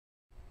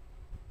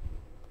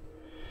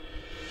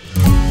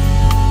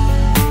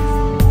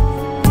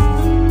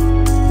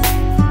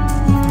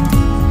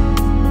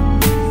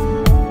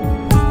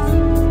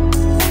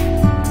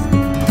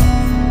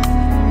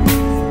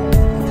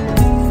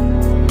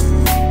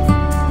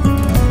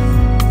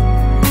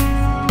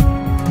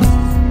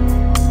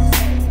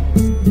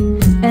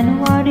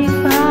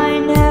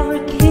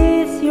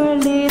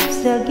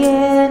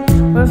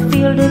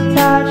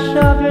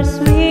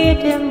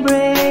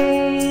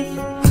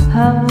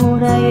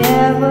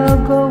ever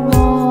go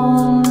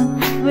on?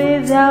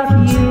 Without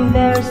you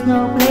there's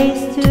no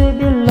place to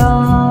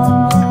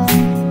belong.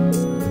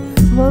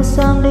 Well,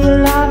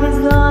 someday love is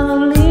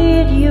gonna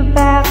lead you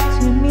back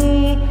to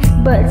me,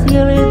 but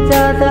till it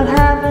does I'll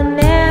have an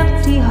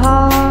empty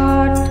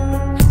heart.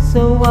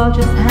 So I'll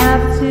just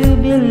have to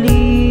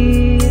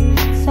believe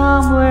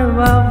somewhere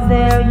out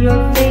there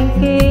you're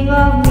thinking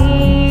of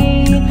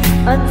me.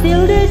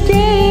 Until the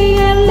day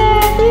I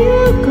let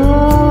you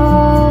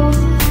go,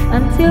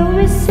 until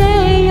we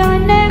say our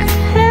next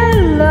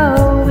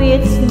hello,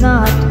 it's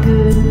not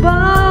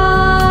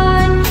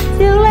goodbye.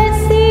 Till I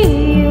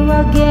see you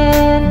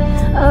again,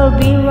 I'll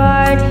be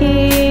right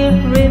here,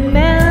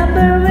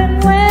 remembering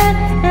when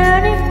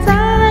and if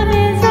time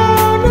is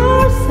on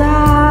our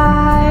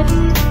side.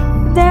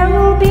 There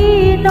will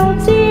be no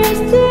tears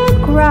to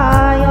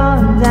cry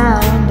on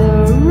down the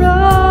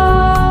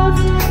road.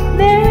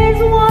 There is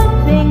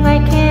one thing I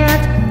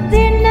can't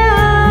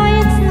deny,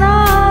 it's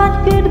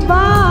not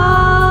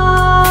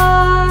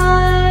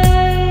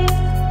goodbye.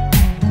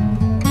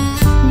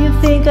 You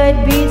think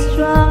I'd be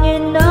strong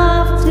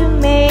enough to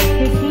make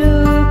it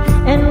through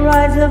and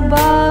rise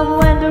above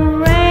when the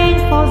rain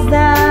falls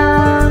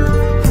down?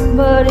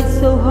 But it's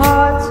so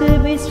hard to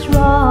be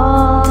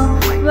strong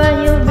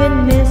when you've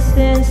been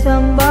missing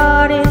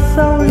somebody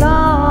so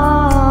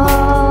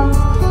long.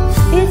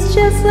 It's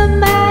just a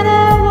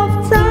matter of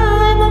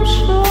time, I'm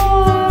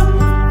sure,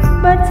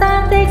 but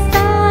time takes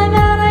time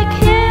and I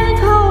can't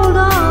hold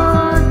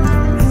on.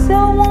 So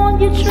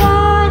won't you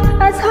try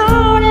as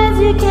hard as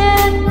you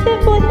can to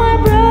put my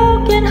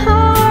broken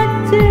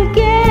heart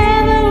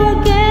together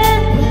again?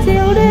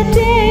 Until the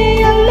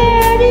day I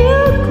let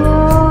you go,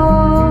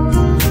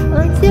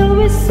 until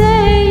we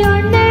say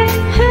our next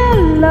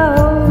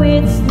hello,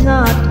 it's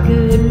not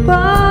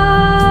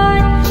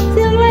goodbye.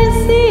 Till I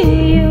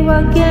see you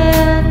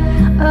again,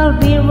 I'll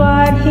be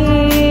right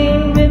here,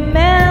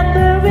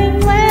 remembering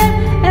when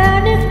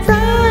and if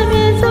time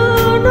is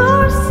on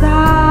our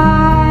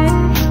side.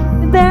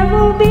 There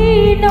will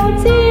be no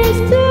tears